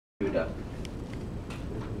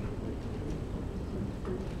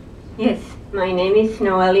Yes, my name is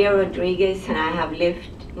Noelia Rodrigues, and I have lived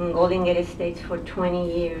in Golden Gate Estates for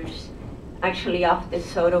 20 years, actually off the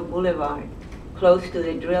Soto Boulevard, close to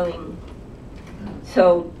the drilling.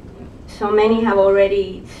 So many have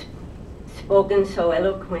already spoken so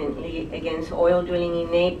eloquently against oil drilling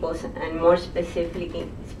in Naples, and more specifically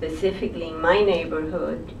in my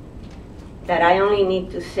neighborhood, that I only need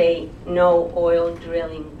to say no oil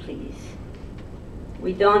drilling, please.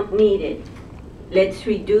 We don't need it. Let's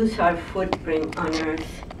reduce our footprint on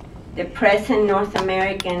Earth. The present North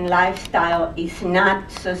American lifestyle is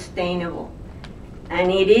not sustainable,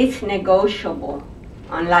 and it is negotiable,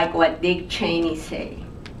 unlike what Dick Cheney said.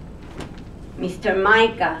 Mr.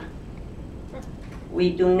 Micah, we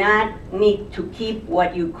do not need to keep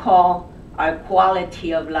what you call our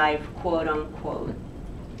quality of life, quote unquote.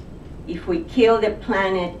 If we kill the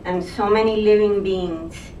planet and so many living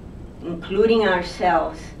beings, including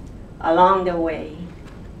ourselves, along the way,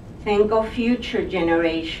 think of future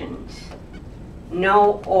generations.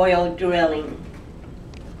 No oil drilling.